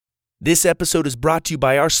This episode is brought to you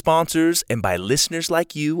by our sponsors and by listeners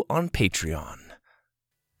like you on Patreon.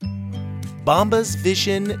 Bombas'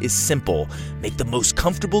 vision is simple. Make the most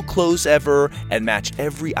comfortable clothes ever and match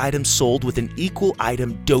every item sold with an equal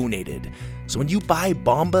item donated. So when you buy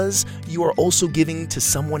Bombas, you are also giving to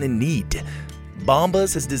someone in need.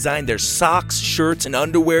 Bombas has designed their socks, shirts, and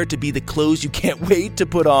underwear to be the clothes you can't wait to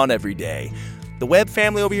put on every day. The Webb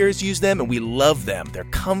family over here has used them, and we love them. They're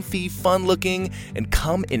comfy, fun-looking, and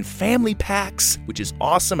come in family packs, which is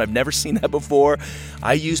awesome. I've never seen that before.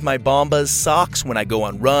 I use my Bombas socks when I go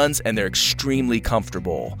on runs, and they're extremely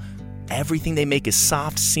comfortable. Everything they make is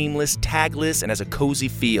soft, seamless, tagless, and has a cozy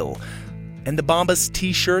feel. And the Bombas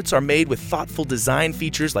t-shirts are made with thoughtful design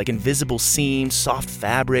features like invisible seams, soft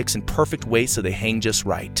fabrics, and perfect waist so they hang just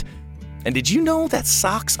right. And did you know that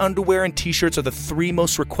socks, underwear, and t-shirts are the 3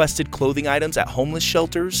 most requested clothing items at homeless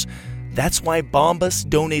shelters? That's why Bombas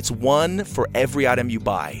donates 1 for every item you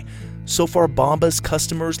buy. So far, Bombas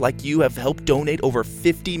customers like you have helped donate over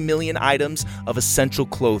 50 million items of essential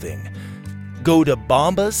clothing. Go to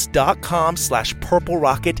bombas.com/Purple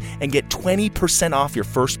Rocket and get 20% off your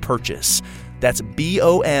first purchase. That's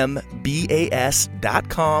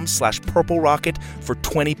BOMBAS.com/Purple Rocket for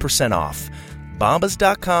 20% off.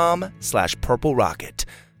 Bombas.com/Purple Rocket.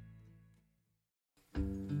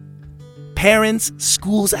 Parents,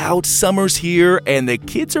 school's out, summer's here, and the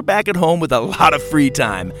kids are back at home with a lot of free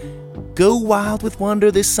time. Go wild with wonder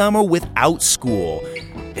this summer without school.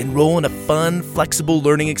 Enroll in a fun, flexible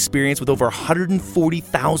learning experience with over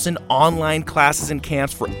 140,000 online classes and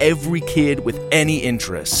camps for every kid with any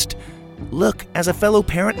interest. Look, as a fellow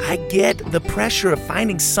parent, I get the pressure of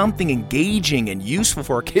finding something engaging and useful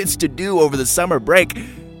for our kids to do over the summer break.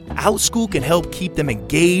 OutSchool can help keep them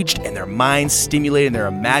engaged and their minds stimulated and their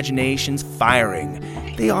imaginations firing.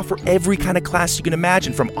 They offer every kind of class you can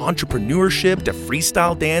imagine, from entrepreneurship to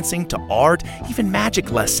freestyle dancing to art, even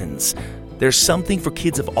magic lessons. There's something for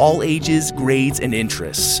kids of all ages, grades, and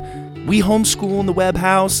interests. We homeschool in the Webb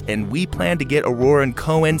house, and we plan to get Aurora and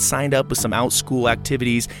Cohen signed up with some OutSchool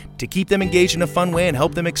activities to keep them engaged in a fun way and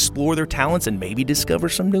help them explore their talents and maybe discover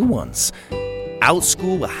some new ones.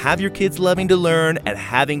 OutSchool will have your kids loving to learn and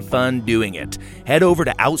having fun doing it. Head over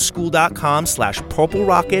to outschool.com/Purple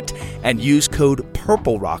Rocket and use code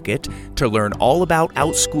Purple Rocket to learn all about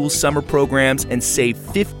OutSchool's summer programs and save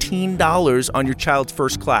 $15 on your child's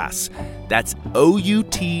first class. That's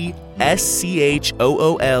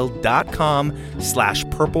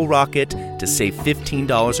outschool.com/Purple Rocket to save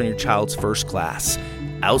 $15 on your child's first class.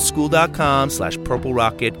 outschool.com/Purple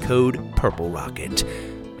Rocket, code Purple Rocket.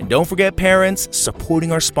 And don't forget, parents,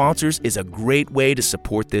 supporting our sponsors is a great way to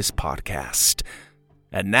support this podcast.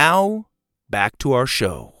 And now, back to our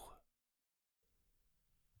show.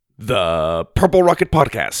 The Purple Rocket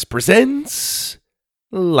Podcast presents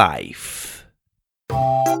Life.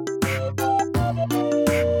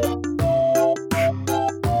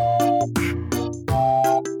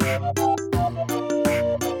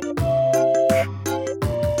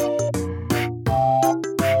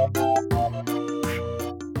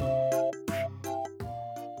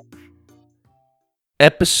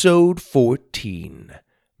 Episode 14,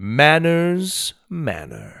 Manners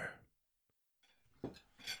Manor.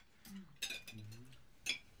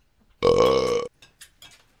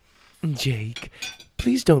 Jake,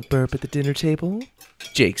 please don't burp at the dinner table,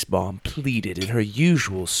 Jake's mom pleaded in her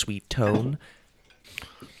usual sweet tone.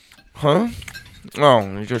 Huh?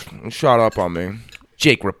 Oh, you just shot up on me.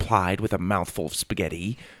 Jake replied with a mouthful of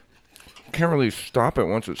spaghetti. Can't really stop it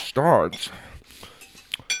once it starts.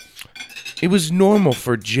 It was normal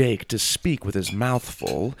for Jake to speak with his mouth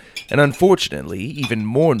full, and unfortunately, even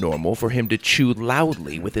more normal for him to chew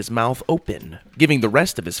loudly with his mouth open, giving the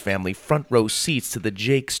rest of his family front row seats to the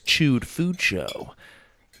Jake's Chewed food show.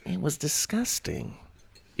 It was disgusting.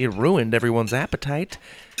 It ruined everyone's appetite.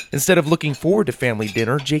 Instead of looking forward to family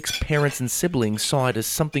dinner, Jake's parents and siblings saw it as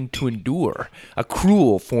something to endure, a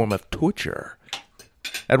cruel form of torture.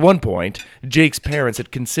 At one point, Jake's parents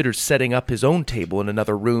had considered setting up his own table in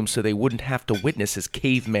another room so they wouldn't have to witness his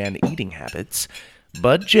caveman eating habits.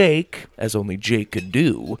 But Jake, as only Jake could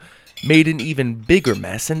do, made an even bigger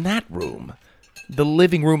mess in that room. The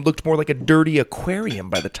living room looked more like a dirty aquarium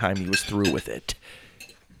by the time he was through with it.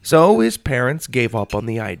 So his parents gave up on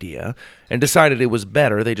the idea and decided it was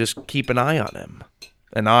better they just keep an eye on him.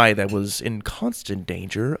 An eye that was in constant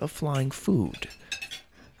danger of flying food.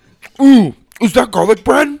 Ooh, is that garlic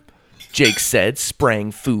bread? Jake said,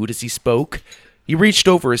 spraying food as he spoke. He reached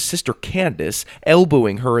over his sister Candace,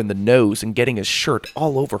 elbowing her in the nose and getting his shirt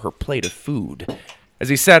all over her plate of food. As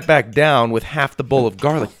he sat back down with half the bowl of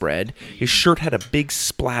garlic bread, his shirt had a big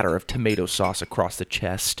splatter of tomato sauce across the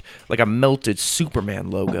chest, like a melted Superman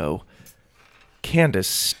logo. Candace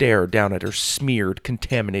stared down at her smeared,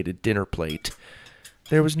 contaminated dinner plate.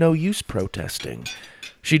 There was no use protesting.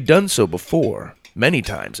 She'd done so before, many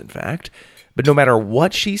times in fact, but no matter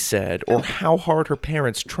what she said or how hard her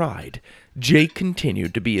parents tried, Jake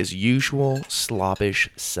continued to be his usual slobbish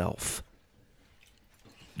self.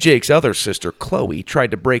 Jake's other sister, Chloe, tried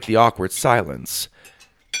to break the awkward silence.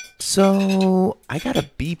 "So, I got a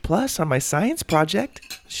B+ on my science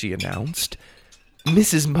project," she announced.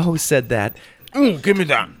 "Mrs. Moe said that—" Give me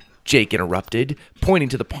that," Jake interrupted, pointing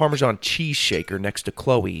to the Parmesan cheese shaker next to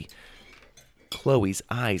Chloe. Chloe's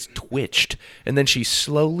eyes twitched, and then she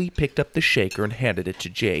slowly picked up the shaker and handed it to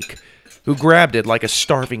Jake, who grabbed it like a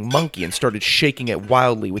starving monkey and started shaking it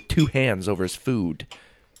wildly with 2 hands over his food.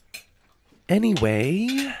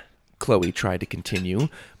 "Anyway," Chloe tried to continue,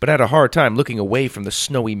 but had a hard time looking away from the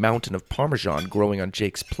snowy mountain of Parmesan growing on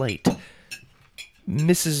Jake's plate.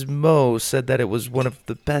 "Mrs. Moe said that it was one of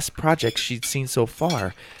the best projects she'd seen so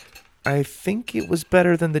far. I think it was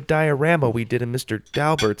better than the diorama we did in Mr.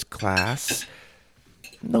 Dalbert's class."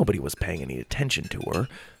 Nobody was paying any attention to her.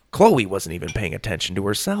 Chloe wasn't even paying attention to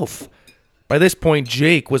herself. By this point,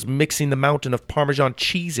 Jake was mixing the mountain of Parmesan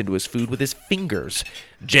cheese into his food with his fingers,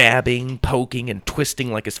 jabbing, poking, and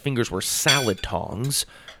twisting like his fingers were salad tongs.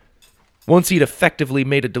 Once he'd effectively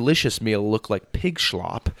made a delicious meal look like pig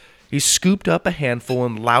slop, he scooped up a handful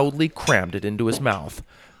and loudly crammed it into his mouth.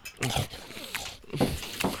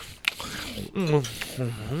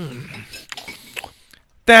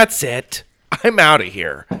 "That's it. I'm out of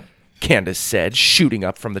here," Candace said, shooting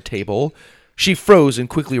up from the table. She froze and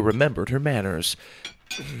quickly remembered her manners.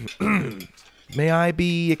 "May I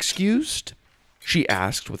be excused?" she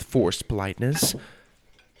asked with forced politeness.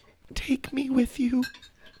 "Take me with you,"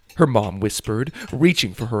 her mom whispered,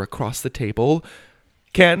 reaching for her across the table.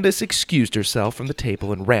 Candace excused herself from the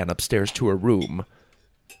table and ran upstairs to her room.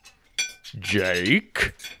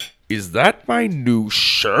 "Jake, is that my new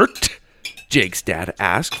shirt?" Jake's dad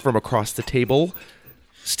asked from across the table.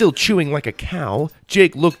 Still chewing like a cow,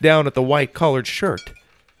 Jake looked down at the white-collared shirt.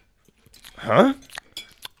 "Huh?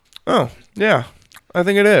 Oh, yeah, I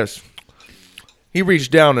think it is." He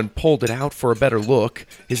reached down and pulled it out for a better look,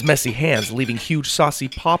 his messy hands leaving huge saucy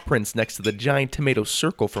paw prints next to the giant tomato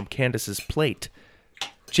circle from Candace's plate.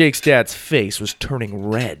 Jake's dad's face was turning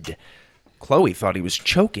red. Chloe thought he was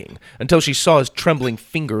choking until she saw his trembling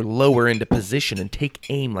finger lower into position and take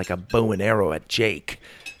aim like a bow and arrow at Jake.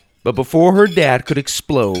 But before her dad could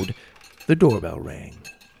explode, the doorbell rang.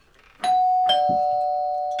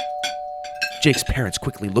 Jake's parents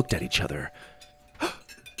quickly looked at each other.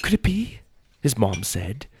 "Could it be?" his mom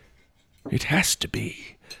said. "It has to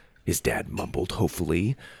be," his dad mumbled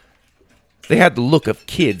hopefully. They had the look of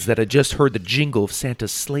kids that had just heard the jingle of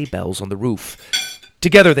Santa's sleigh bells on the roof.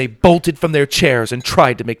 Together they bolted from their chairs and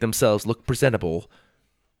tried to make themselves look presentable.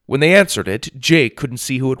 When they answered it, Jake couldn't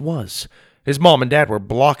see who it was. His mom and dad were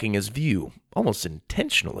blocking his view, almost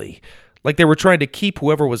intentionally, like they were trying to keep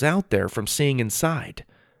whoever was out there from seeing inside.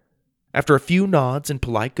 After a few nods and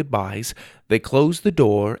polite goodbyes, they closed the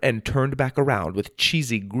door and turned back around with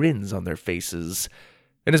cheesy grins on their faces.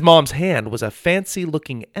 In his mom's hand was a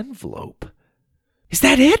fancy-looking envelope. "Is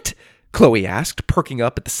that it?" Chloe asked, perking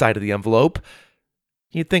up at the sight of the envelope.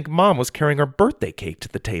 You'd think Mom was carrying her birthday cake to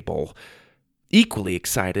the table. Equally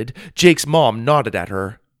excited, Jake's mom nodded at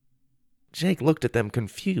her. Jake looked at them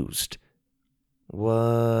confused.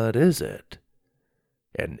 "What is it?"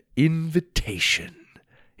 "An invitation,"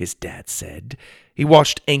 his dad said. He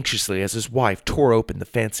watched anxiously as his wife tore open the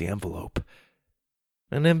fancy envelope.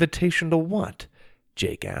 "An invitation to what?"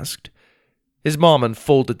 Jake asked. His mom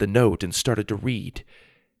unfolded the note and started to read.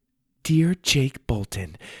 "Dear Jake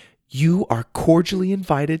Bolton, you are cordially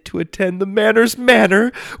invited to attend the Manners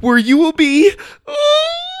Manor, where you will be..."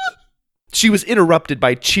 She was interrupted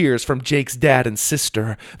by cheers from Jake's dad and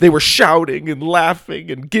sister. They were shouting and laughing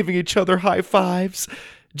and giving each other high fives.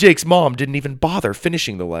 Jake's mom didn't even bother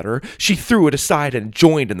finishing the letter. She threw it aside and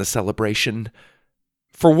joined in the celebration.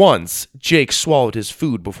 For once, Jake swallowed his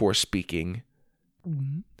food before speaking.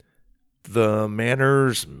 "The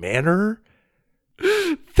Manners Manor?"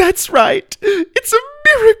 "That's right. It's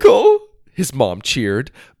a miracle," his mom cheered.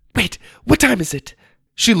 "Wait, what time is it?"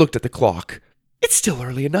 She looked at the clock. "It's still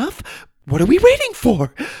early enough. What are we waiting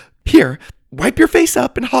for? Here, wipe your face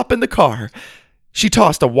up and hop in the car." She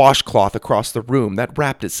tossed a washcloth across the room that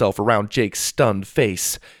wrapped itself around Jake's stunned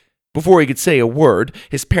face. Before he could say a word,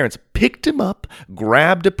 his parents picked him up,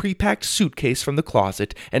 grabbed a pre-packed suitcase from the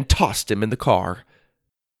closet, and tossed him in the car.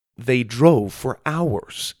 They drove for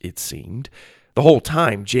hours, it seemed. The whole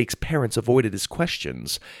time, Jake's parents avoided his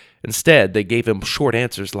questions. Instead, they gave him short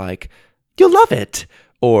answers like, "You'll love it,"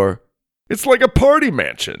 or "It's like a party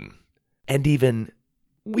mansion," and even,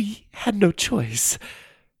 "We had no choice."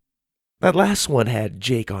 That last one had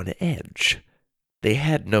Jake on edge. They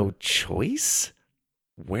had no choice?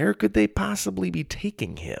 Where could they possibly be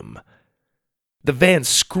taking him? The van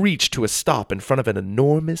screeched to a stop in front of an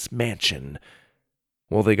enormous mansion.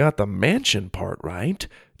 Well, they got the mansion part right,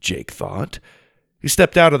 Jake thought. He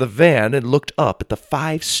stepped out of the van and looked up at the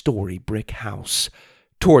 5-story brick house.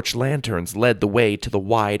 Torch lanterns led the way to the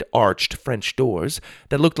wide, arched French doors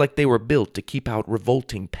that looked like they were built to keep out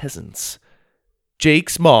revolting peasants.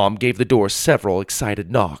 Jake's mom gave the door several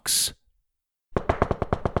excited knocks.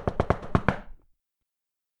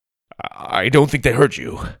 "I don't think they heard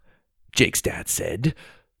you," Jake's dad said.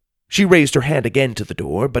 She raised her hand again to the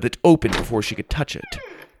door, but it opened before she could touch it.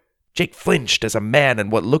 Jake flinched as a man in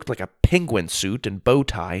what looked like a penguin suit and bow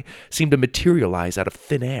tie seemed to materialize out of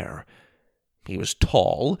thin air. He was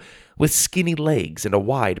tall, with skinny legs and a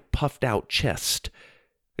wide, puffed-out chest.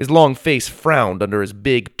 His long face frowned under his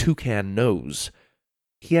big toucan nose.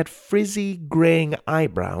 He had frizzy, graying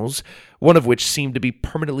eyebrows, one of which seemed to be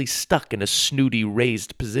permanently stuck in a snooty,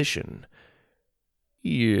 raised position.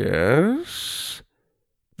 "Yes?"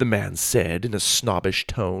 the man said in a snobbish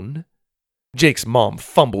tone. Jake's mom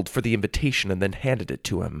fumbled for the invitation and then handed it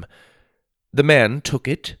to him. The man took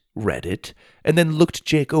it, read it, and then looked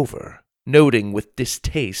Jake over, noting with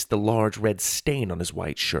distaste the large red stain on his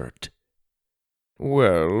white shirt.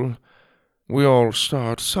 "Well, we all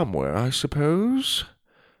start somewhere, I suppose,"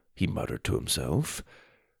 he muttered to himself.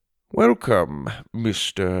 "Welcome,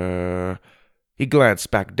 Mr.—" He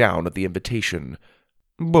glanced back down at the invitation.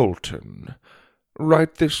 "Bolton.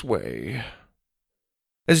 Right this way."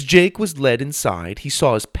 As Jake was led inside, he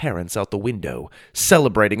saw his parents out the window,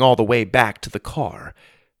 celebrating all the way back to the car.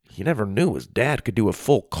 He never knew his dad could do a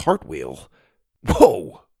full cartwheel.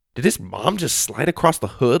 Whoa! Did his mom just slide across the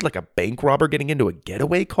hood like a bank robber getting into a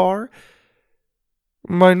getaway car?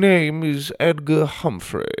 "My name is Edgar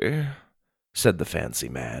Humphrey," said the fancy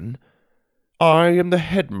man. "I am the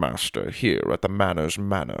headmaster here at the Manners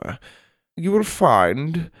Manor. You will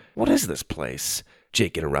find—" "What is this place?"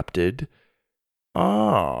 Jake interrupted.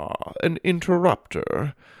 "Ah, an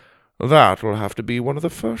interrupter. That will have to be one of the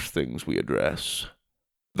first things we address.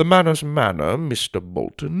 The Manners Manor, Mr.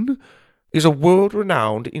 Bolton, is a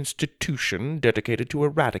world-renowned institution dedicated to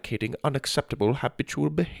eradicating unacceptable habitual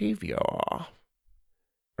behavior."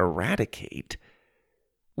 "Eradicate?"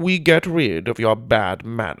 "We get rid of your bad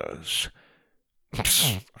manners."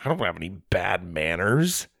 "I don't have any bad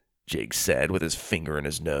manners," Jake said with his finger in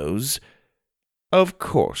his nose. "Of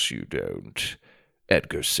course you don't,"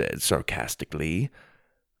 Edgar said sarcastically.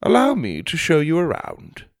 "Allow me to show you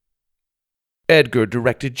around." Edgar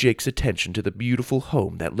directed Jake's attention to the beautiful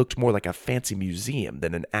home that looked more like a fancy museum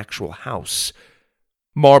than an actual house.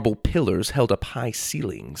 Marble pillars held up high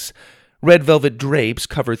ceilings. Red velvet drapes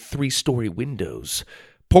covered 3-story windows.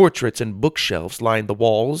 Portraits and bookshelves lined the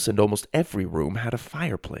walls, and almost every room had a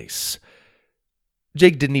fireplace.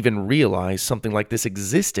 Jake didn't even realize something like this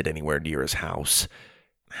existed anywhere near his house.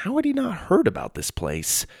 How had he not heard about this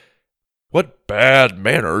place? What bad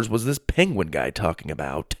manners was this penguin guy talking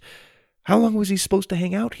about? How long was he supposed to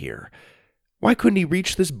hang out here? Why couldn't he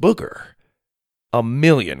reach this booger? A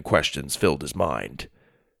million questions filled his mind.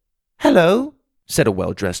 "Hello," said a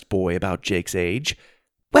well-dressed boy about Jake's age.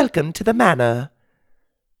 "Welcome to the manor."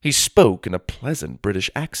 He spoke in a pleasant British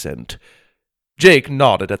accent. Jake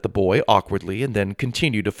nodded at the boy awkwardly and then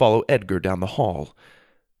continued to follow Edgar down the hall.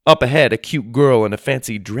 Up ahead, a cute girl in a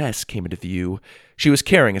fancy dress came into view. She was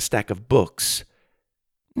carrying a stack of books.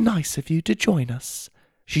 "Nice of you to join us,"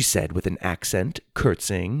 she said with an accent,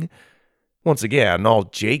 curtsying. Once again, all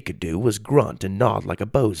Jake could do was grunt and nod like a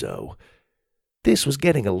bozo. This was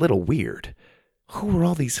getting a little weird. Who were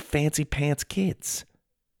all these fancy-pants kids?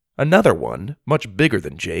 Another one, much bigger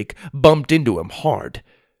than Jake, bumped into him hard.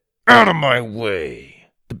 "Out of my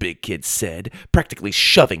way," the big kid said, practically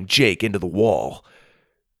shoving Jake into the wall.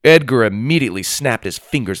 Edgar immediately snapped his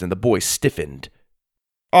fingers and the boy stiffened.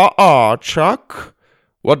 Chuck.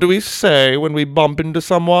 What do we say when we bump into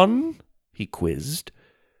someone?" he quizzed.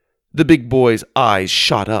 The big boy's eyes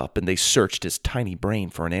shot up and they searched his tiny brain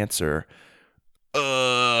for an answer.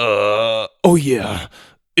 Oh yeah,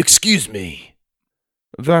 excuse me."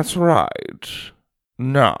 "That's right.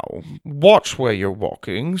 Now, watch where you're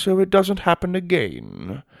walking so it doesn't happen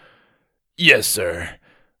again." "Yes, sir,"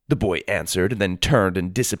 the boy answered and then turned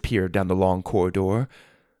and disappeared down the long corridor.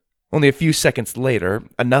 Only a few seconds later,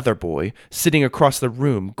 another boy, sitting across the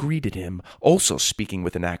room, greeted him, also speaking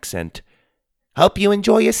with an accent. "Hope you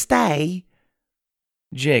enjoy your stay."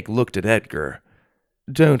 Jake looked at Edgar.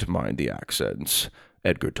 "Don't mind the accents,"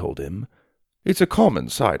 Edgar told him. "It's a common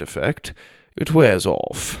side effect. It wears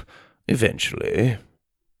off, eventually."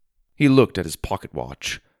 He looked at his pocket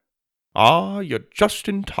watch. "Ah, you're just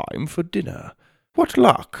in time for dinner. What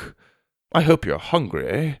luck! I hope you're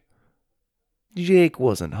hungry." Jake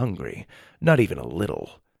wasn't hungry, not even a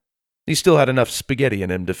little. He still had enough spaghetti in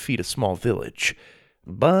him to feed a small village,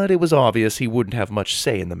 but it was obvious he wouldn't have much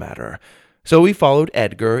say in the matter, so he followed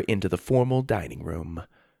Edgar into the formal dining room.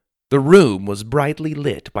 The room was brightly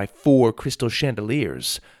lit by 4 crystal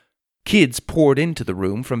chandeliers. Kids poured into the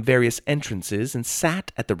room from various entrances and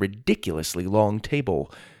sat at the ridiculously long table.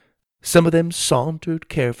 Some of them sauntered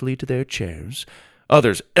carefully to their chairs.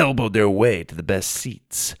 Others elbowed their way to the best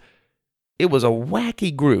seats. It was a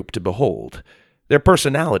wacky group to behold. Their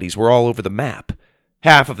personalities were all over the map.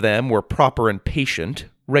 Half of them were proper and patient,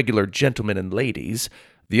 regular gentlemen and ladies.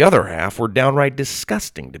 The other half were downright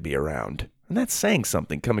disgusting to be around, and that's saying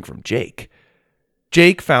something coming from Jake.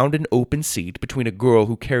 Jake found an open seat between a girl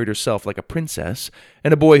who carried herself like a princess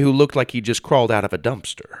and a boy who looked like he just crawled out of a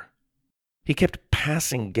dumpster. He kept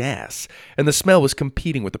passing gas, and the smell was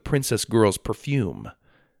competing with the princess girl's perfume.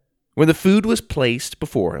 When the food was placed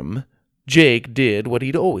before him, Jake did what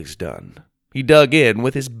he'd always done. He dug in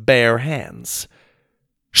with his bare hands.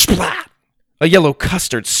 Splat! A yellow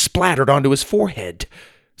custard splattered onto his forehead.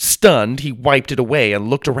 Stunned, he wiped it away and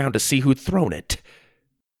looked around to see who'd thrown it.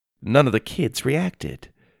 None of the kids reacted.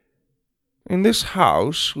 "In this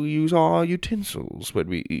house, we use our utensils when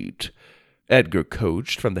we eat," Edgar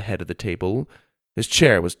coached from the head of the table. His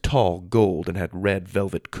chair was tall gold and had red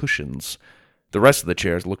velvet cushions. The rest of the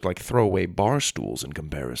chairs looked like throwaway bar stools in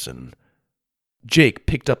comparison. Jake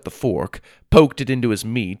picked up the fork, poked it into his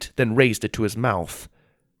meat, then raised it to his mouth.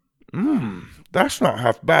 That's not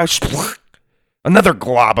half bad." Another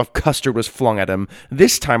glob of custard was flung at him,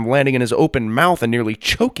 this time landing in his open mouth and nearly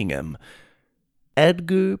choking him.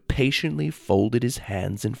 Edgar patiently folded his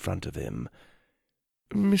hands in front of him.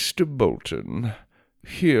 "Mr. Bolton,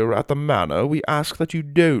 here at the Manor we ask that you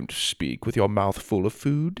don't speak with your mouth full of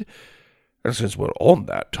food. And since we're on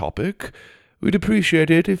that topic, we'd appreciate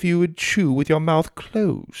it if you would chew with your mouth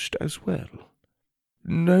closed as well.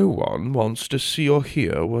 No one wants to see or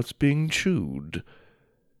hear what's being chewed."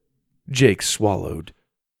 Jake swallowed.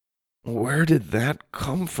 Where did that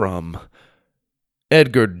come from?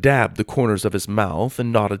 Edgar dabbed the corners of his mouth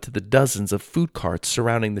and nodded to the dozens of food carts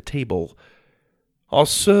surrounding the table. "Our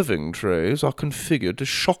serving trays are configured to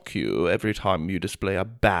shock you every time you display a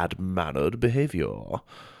bad-mannered behavior.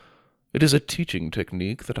 It is a teaching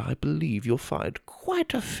technique that I believe you'll find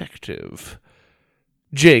quite effective."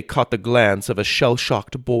 Jake caught the glance of a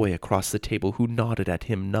shell-shocked boy across the table who nodded at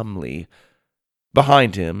him numbly.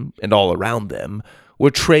 Behind him, and all around them,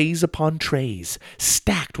 were trays upon trays,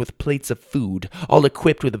 stacked with plates of food, all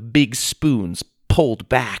equipped with big spoons, pulled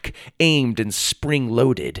back, aimed and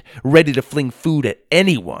spring-loaded, ready to fling food at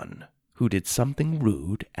anyone who did something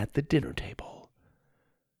rude at the dinner table.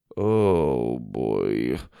 "Oh,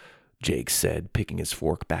 boy," Jake said, picking his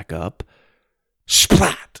fork back up.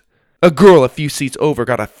 Splat! A girl a few seats over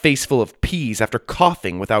got a face full of peas after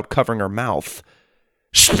coughing without covering her mouth.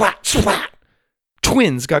 Splat! Splat!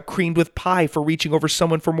 Twins got creamed with pie for reaching over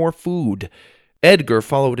someone for more food. Edgar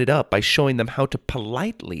followed it up by showing them how to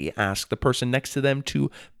politely ask the person next to them to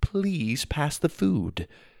please pass the food.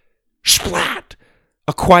 Splat!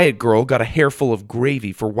 A quiet girl got a hairful of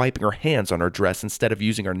gravy for wiping her hands on her dress instead of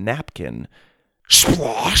using her napkin.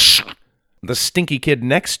 Splosh! The stinky kid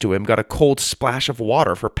next to him got a cold splash of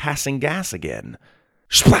water for passing gas again.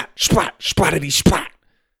 Splat! Splat! Splatity! Splat!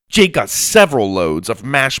 Jake got several loads of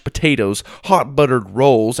mashed potatoes, hot buttered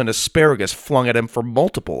rolls, and asparagus flung at him for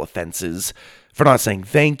multiple offenses. For not saying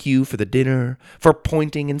thank you for the dinner, for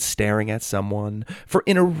pointing and staring at someone, for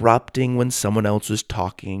interrupting when someone else was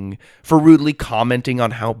talking, for rudely commenting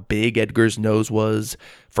on how big Edgar's nose was,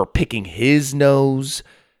 for picking his nose.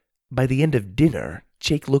 By the end of dinner,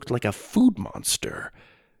 Jake looked like a food monster.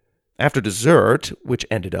 After dessert, which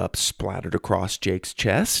ended up splattered across Jake's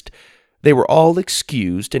chest, they were all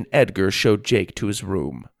excused, and Edgar showed Jake to his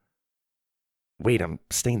room. "Wait, I'm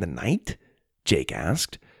staying the night?" Jake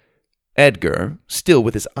asked. Edgar, still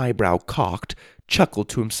with his eyebrow cocked, chuckled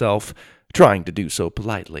to himself, trying to do so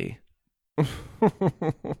politely.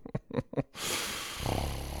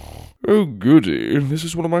 "Oh, goody, this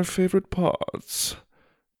is one of my favorite parts.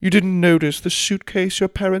 You didn't notice the suitcase your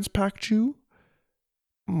parents packed you?"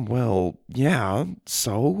 "Well, yeah,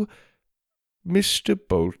 so?" Mr.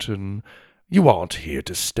 Bolton, you aren't here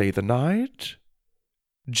to stay the night?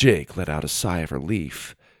 Jake let out a sigh of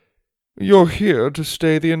relief. You're here to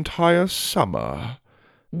stay the entire summer.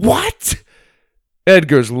 What?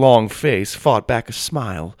 Edgar's long face fought back a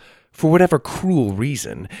smile. For whatever cruel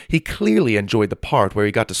reason, he clearly enjoyed the part where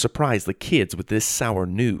he got to surprise the kids with this sour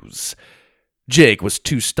news. Jake was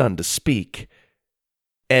too stunned to speak.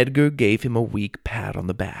 Edgar gave him a weak pat on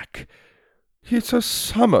the back. It's a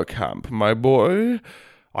summer camp, my boy.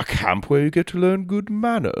 A camp where you get to learn good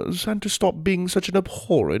manners and to stop being such an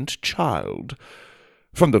abhorrent child.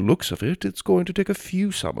 From the looks of it, it's going to take a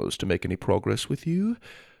few summers to make any progress with you.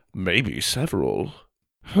 Maybe several.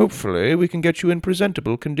 Hopefully, we can get you in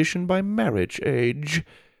presentable condition by marriage age.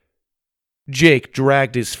 Jake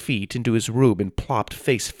dragged his feet into his room and plopped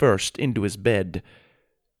face first into his bed.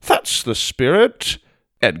 That's the spirit,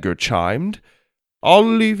 Edgar chimed. I'll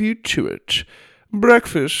leave you to it.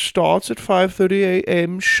 Breakfast starts at 5:30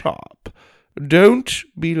 a.m. sharp. Don't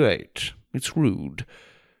be late. It's rude.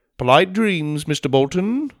 Polite dreams, Mr.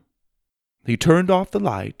 Bolton. He turned off the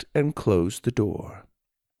light and closed the door.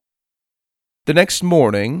 The next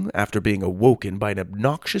morning, after being awoken by an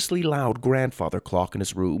obnoxiously loud grandfather clock in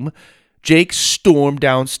his room, Jake stormed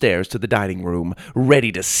downstairs to the dining room,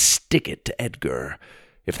 ready to stick it to Edgar.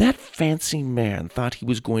 If that fancy man thought he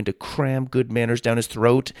was going to cram good manners down his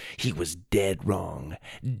throat, he was dead wrong.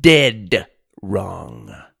 Dead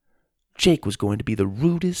wrong. Jake was going to be the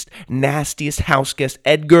rudest, nastiest houseguest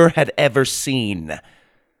Edgar had ever seen.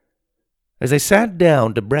 As they sat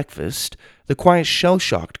down to breakfast, the quiet,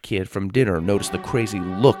 shell-shocked kid from dinner noticed the crazy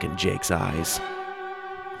look in Jake's eyes.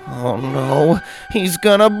 "Oh no, he's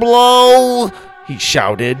gonna blow!" he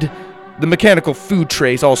shouted. The mechanical food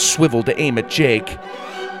trays all swiveled to aim at Jake.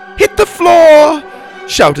 "Hit the floor!"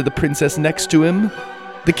 shouted the princess next to him.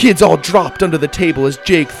 The kids all dropped under the table as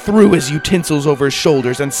Jake threw his utensils over his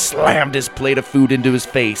shoulders and slammed his plate of food into his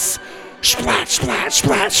face. Splat, splat,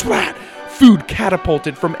 splat, splat! Food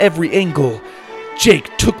catapulted from every angle.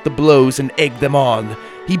 Jake took the blows and egged them on.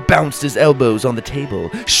 He bounced his elbows on the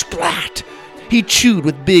table. Splat! He chewed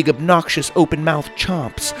with big, obnoxious, open-mouthed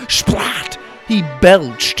chomps. Splat! He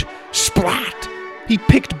belched. Splat! He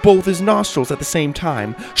picked both his nostrils at the same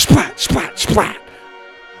time. Splat, splat, splat!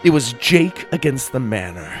 It was Jake against the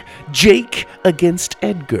manor. Jake against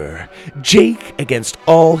Edgar. Jake against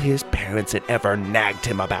all his parents had ever nagged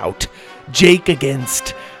him about. Jake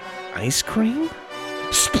against ice cream?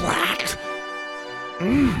 Splat!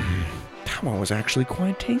 That one was actually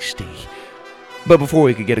quite tasty. But before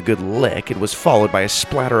he could get a good lick, it was followed by a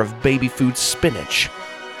splatter of baby food spinach.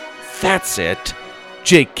 That's it.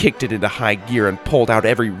 Jake kicked it into high gear and pulled out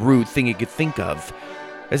every rude thing he could think of.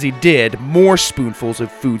 As he did, more spoonfuls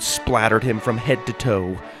of food splattered him from head to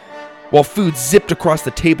toe. While food zipped across the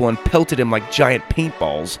table and pelted him like giant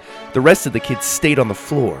paintballs, the rest of the kids stayed on the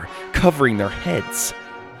floor, covering their heads.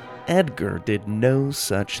 Edgar did no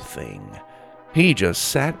such thing. He just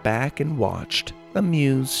sat back and watched,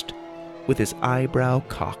 amused, with his eyebrow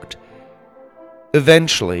cocked.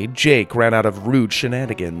 Eventually, Jake ran out of rude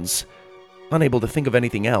shenanigans. Unable to think of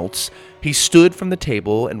anything else, he stood from the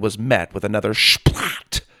table and was met with another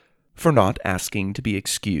splat for not asking to be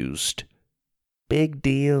excused. Big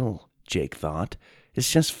deal, Jake thought.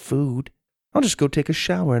 It's just food. I'll just go take a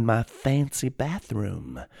shower in my fancy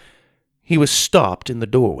bathroom. He was stopped in the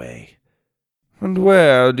doorway. "And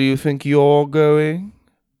where do you think you're going?"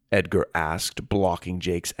 Edgar asked, blocking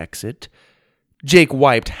Jake's exit. Jake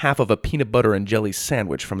wiped half of a peanut butter and jelly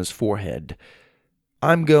sandwich from his forehead.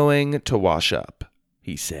 "I'm going to wash up,"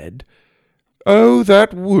 he said. "Oh,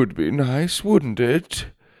 that would be nice, wouldn't it?"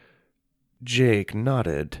 Jake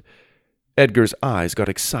nodded. Edgar's eyes got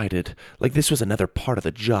excited, like this was another part of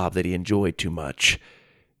the job that he enjoyed too much.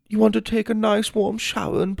 "You want to take a nice warm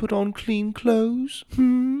shower and put on clean clothes,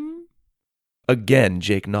 Again,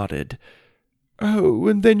 Jake nodded. "Oh,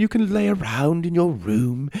 and then you can lay around in your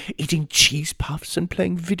room, eating cheese puffs and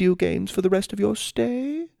playing video games for the rest of your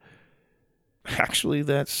stay?" "Actually,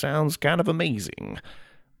 that sounds kind of amazing."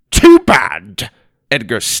 "Too bad!"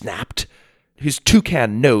 Edgar snapped. His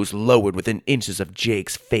toucan nose lowered within inches of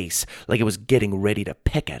Jake's face, like it was getting ready to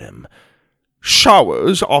peck at him.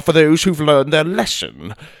 "Showers are for those who've learned their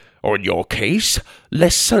lesson, or in your case,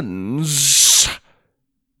 lessons.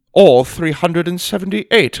 All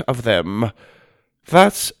 378 of them.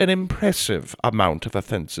 That's an impressive amount of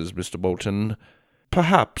offenses, Mr. Bolton.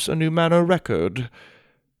 Perhaps a new manor record.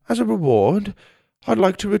 As a reward, I'd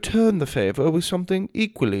like to return the favor with something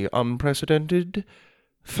equally unprecedented.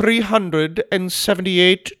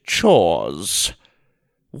 378 chores."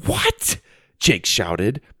 "What?" Jake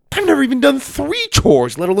shouted. I've never even done 3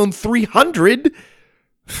 chores, let alone 300.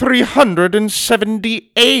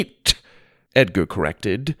 378, Edgar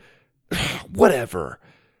corrected. Whatever.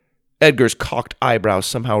 Edgar's cocked eyebrows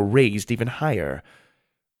somehow raised even higher.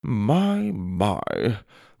 My,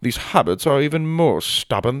 these habits are even more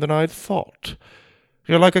stubborn than I'd thought.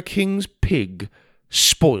 You're like a king's pig,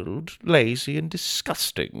 spoiled, lazy, and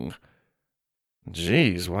disgusting.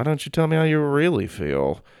 Geez, why don't you tell me how you really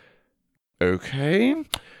feel? Okay,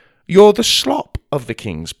 you're the slop of the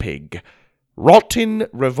king's pig. Rotten,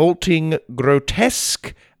 revolting,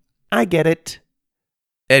 grotesque. I get it.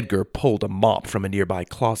 Edgar pulled a mop from a nearby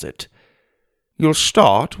closet. You'll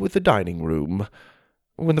start with the dining room.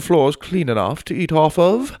 When the floor's clean enough to eat off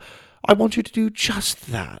of, I want you to do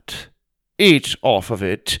just that. Eat off of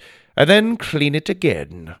it, and then clean it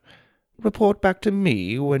again. Report back to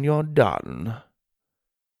me when you're done.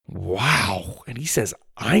 Wow, and he says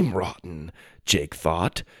I'm rotten, Jake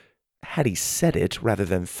thought. Had he said it rather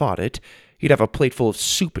than thought it, he'd have a plate full of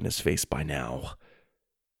soup in his face by now.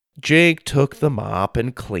 Jake took the mop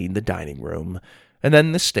and cleaned the dining room, and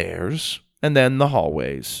then the stairs, and then the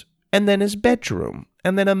hallways, and then his bedroom,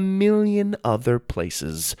 and then a million other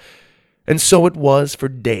places. And so it was for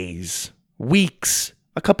days, weeks,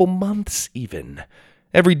 a couple months even.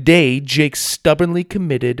 Every day, Jake stubbornly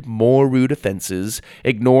committed more rude offenses,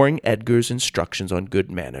 ignoring Edgar's instructions on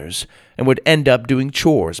good manners, and would end up doing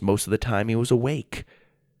chores most of the time he was awake.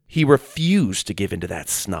 He refused to give in to that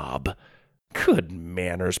snob. Good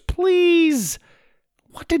manners, please!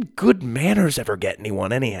 What did good manners ever get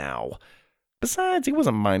anyone, anyhow? Besides, he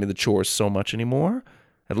wasn't minding the chores so much anymore.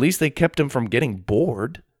 At least they kept him from getting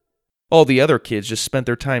bored. All the other kids just spent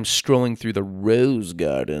their time strolling through the rose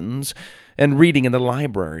gardens and reading in the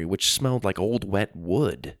library, which smelled like old wet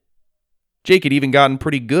wood. Jake had even gotten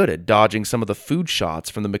pretty good at dodging some of the food shots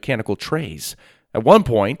from the mechanical trays. At one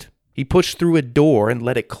point, he pushed through a door and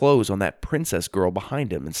let it close on that princess girl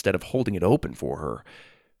behind him instead of holding it open for her.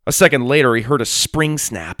 A second later, he heard a spring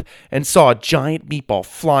snap and saw a giant meatball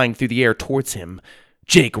flying through the air towards him.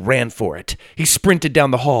 Jake ran for it. He sprinted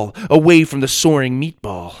down the hall, away from the soaring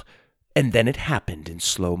meatball. And then it happened in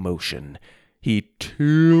slow motion. He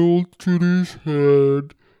tilted his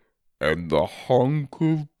head, and the hunk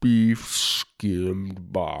of beef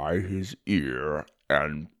skimmed by his ear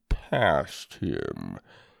and past him.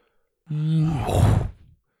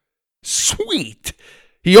 Sweet!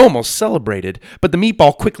 He almost celebrated, but the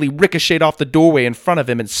meatball quickly ricocheted off the doorway in front of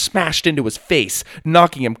him and smashed into his face,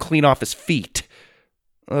 knocking him clean off his feet.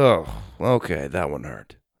 Oh, okay, that one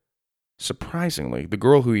hurt. Surprisingly, the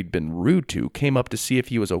girl who he'd been rude to came up to see if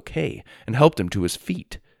he was okay and helped him to his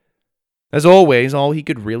feet. As always, all he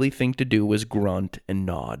could really think to do was grunt and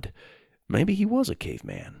nod. Maybe he was a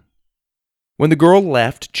caveman. When the girl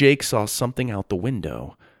left, Jake saw something out the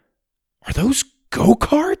window. Are those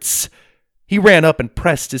go-karts? He ran up and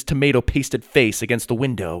pressed his tomato-pasted face against the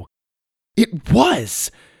window. It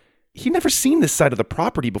was! He'd never seen this side of the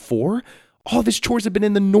property before. All of his chores had been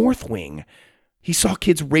in the north wing. He saw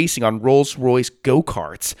kids racing on Rolls-Royce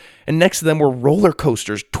go-karts, and next to them were roller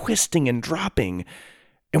coasters twisting and dropping.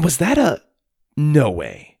 And was that a... No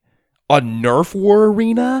way. A Nerf war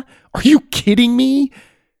arena? Are you kidding me?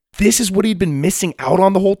 This is what he'd been missing out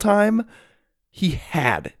on the whole time? He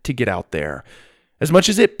had to get out there. As much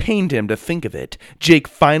as it pained him to think of it, Jake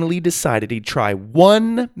finally decided he'd try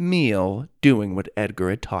one meal doing what Edgar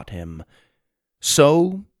had taught him.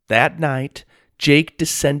 So, that night, Jake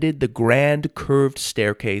descended the grand curved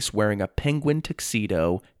staircase wearing a penguin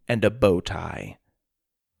tuxedo and a bow tie.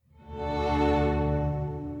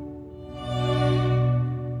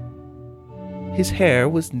 His hair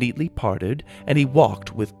was neatly parted, and he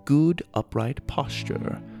walked with good upright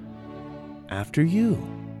posture. After you,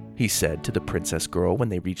 he said to the princess girl when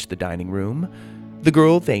they reached the dining room. The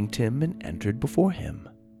girl thanked him and entered before him.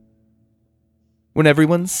 When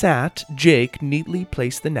everyone sat, Jake neatly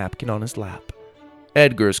placed the napkin on his lap.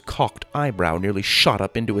 Edgar's cocked eyebrow nearly shot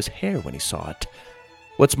up into his hair when he saw it.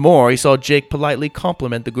 What's more, he saw Jake politely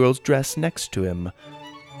compliment the girl's dress next to him.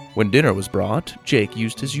 When dinner was brought, Jake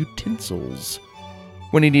used his utensils.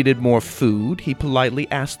 When he needed more food, he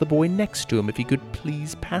politely asked the boy next to him if he could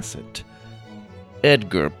please pass it.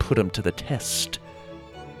 Edgar put him to the test.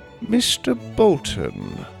 Mr.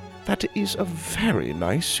 Bolton, that is a very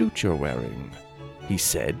nice suit you're wearing, he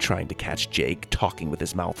said, trying to catch Jake talking with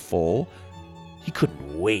his mouth full. He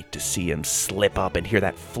couldn't wait to see him slip up and hear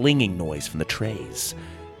that flinging noise from the trays.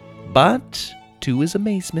 But, to his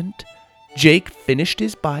amazement, Jake finished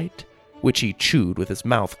his bite, which he chewed with his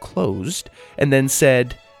mouth closed, and then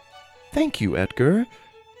said, Thank you, Edgar.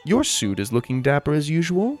 Your suit is looking dapper as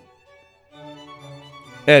usual.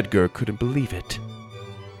 Edgar couldn't believe it.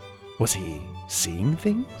 Was he seeing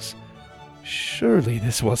things? Surely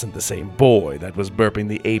this wasn't the same boy that was burping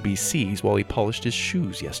the ABCs while he polished his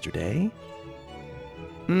shoes yesterday.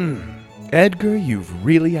 Edgar, you've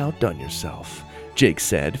really outdone yourself, Jake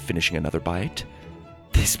said, finishing another bite.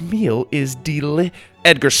 This meal is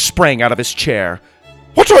Edgar sprang out of his chair.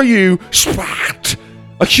 What are you? Sprat!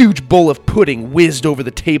 A huge bowl of pudding whizzed over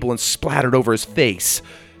the table and splattered over his face.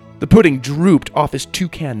 The pudding drooped off his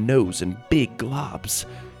toucan nose in big globs.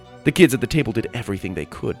 The kids at the table did everything they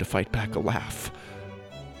could to fight back a laugh.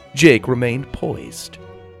 Jake remained poised.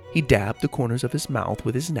 He dabbed the corners of his mouth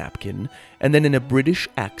with his napkin, and then in a British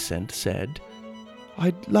accent said,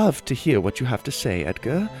 I'd love to hear what you have to say,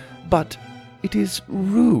 Edgar, but it is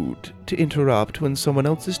rude to interrupt when someone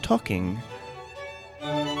else is talking.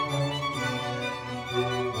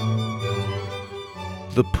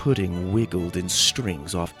 The pudding wiggled in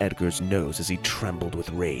strings off Edgar's nose as he trembled with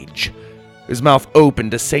rage. His mouth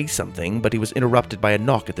opened to say something, but he was interrupted by a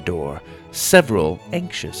knock at the door. Several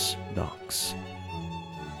anxious knocks.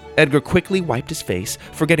 Edgar quickly wiped his face,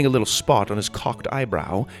 forgetting a little spot on his cocked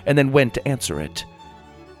eyebrow, and then went to answer it.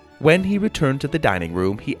 When he returned to the dining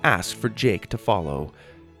room, he asked for Jake to follow.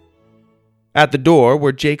 At the door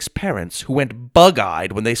were Jake's parents, who went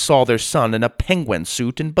bug-eyed when they saw their son in a penguin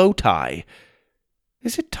suit and bow tie.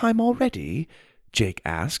 Is it time already? Jake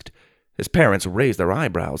asked. His parents raised their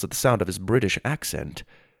eyebrows at the sound of his British accent.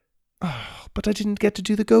 Oh, but I didn't get to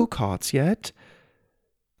do the go-karts yet.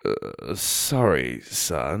 Sorry,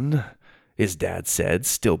 son, his dad said,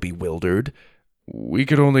 still bewildered. We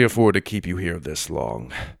could only afford to keep you here this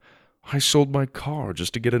long. I sold my car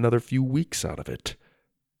just to get another few weeks out of it.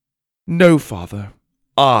 No, father.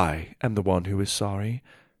 I am the one who is sorry,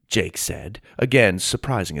 Jake said, again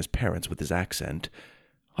surprising his parents with his accent.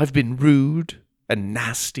 I've been rude and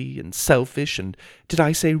nasty and selfish and, did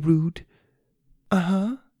I say rude?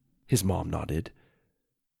 Uh-huh, his mom nodded.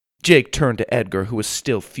 Jake turned to Edgar, who was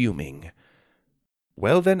still fuming.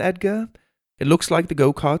 Well then, Edgar, it looks like the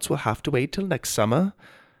go-karts will have to wait till next summer.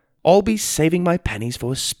 I'll be saving my pennies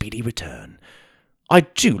for a speedy return. I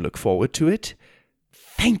do look forward to it.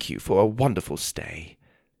 Thank you for a wonderful stay.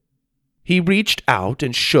 He reached out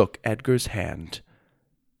and shook Edgar's hand.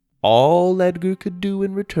 All Edgar could do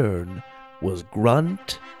in return was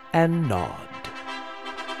grunt and nod.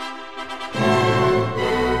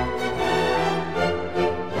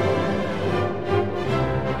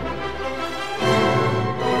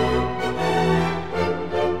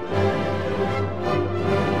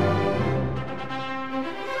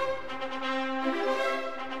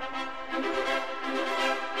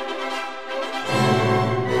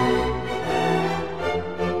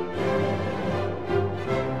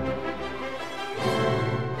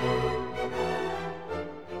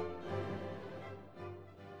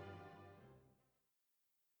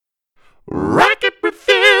 Rocket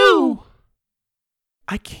Review!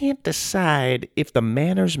 I can't decide if the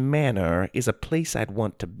Manners Manor is a place I'd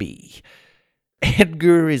want to be.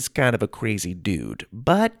 Edgar is kind of a crazy dude,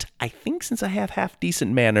 but I think since I have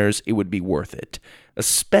half-decent manners, it would be worth it,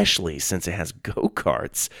 especially since it has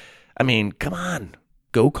go-karts. I mean, come on,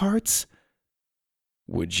 go-karts?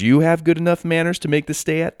 Would you have good enough manners to make the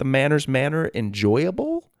stay at the Manners Manor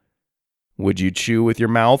enjoyable? Would you chew with your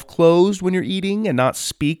mouth closed when you're eating and not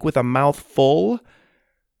speak with a mouth full?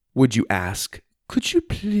 Would you ask, could you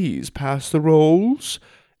please pass the rolls?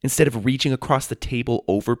 Instead of reaching across the table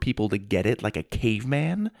over people to get it like a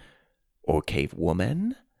caveman or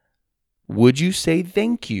cavewoman? Would you say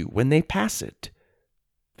thank you when they pass it?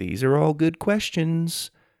 These are all good questions.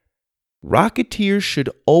 Rocketeers should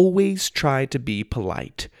always try to be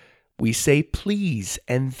polite. We say please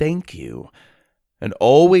and thank you. And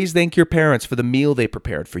always thank your parents for the meal they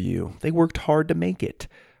prepared for you. They worked hard to make it.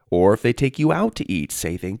 Or if they take you out to eat,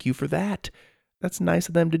 say thank you for that. That's nice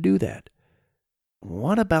of them to do that.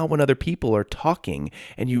 What about when other people are talking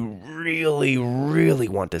and you really, really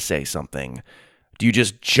want to say something? Do you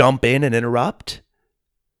just jump in and interrupt?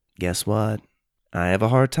 Guess what? I have a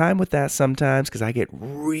hard time with that sometimes because I get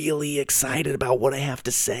really excited about what I have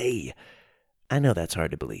to say. I know that's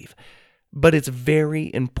hard to believe. But it's very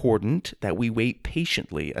important that we wait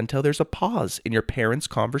patiently until there's a pause in your parents'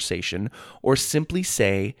 conversation or simply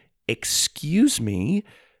say, excuse me,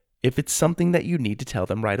 if it's something that you need to tell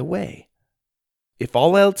them right away. If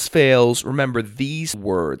all else fails, remember these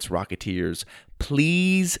words, Rocketeers.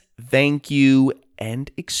 Please, thank you,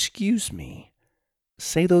 and excuse me.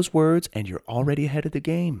 Say those words and you're already ahead of the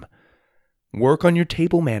game. Work on your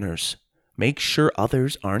table manners. Make sure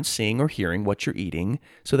others aren't seeing or hearing what you're eating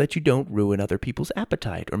so that you don't ruin other people's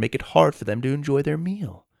appetite or make it hard for them to enjoy their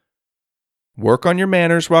meal. Work on your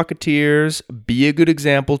manners, Rocketeers. Be a good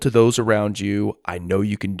example to those around you. I know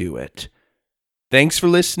you can do it. Thanks for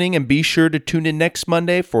listening, and be sure to tune in next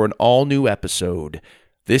Monday for an all-new episode.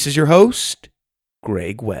 This is your host,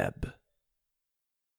 Greg Webb.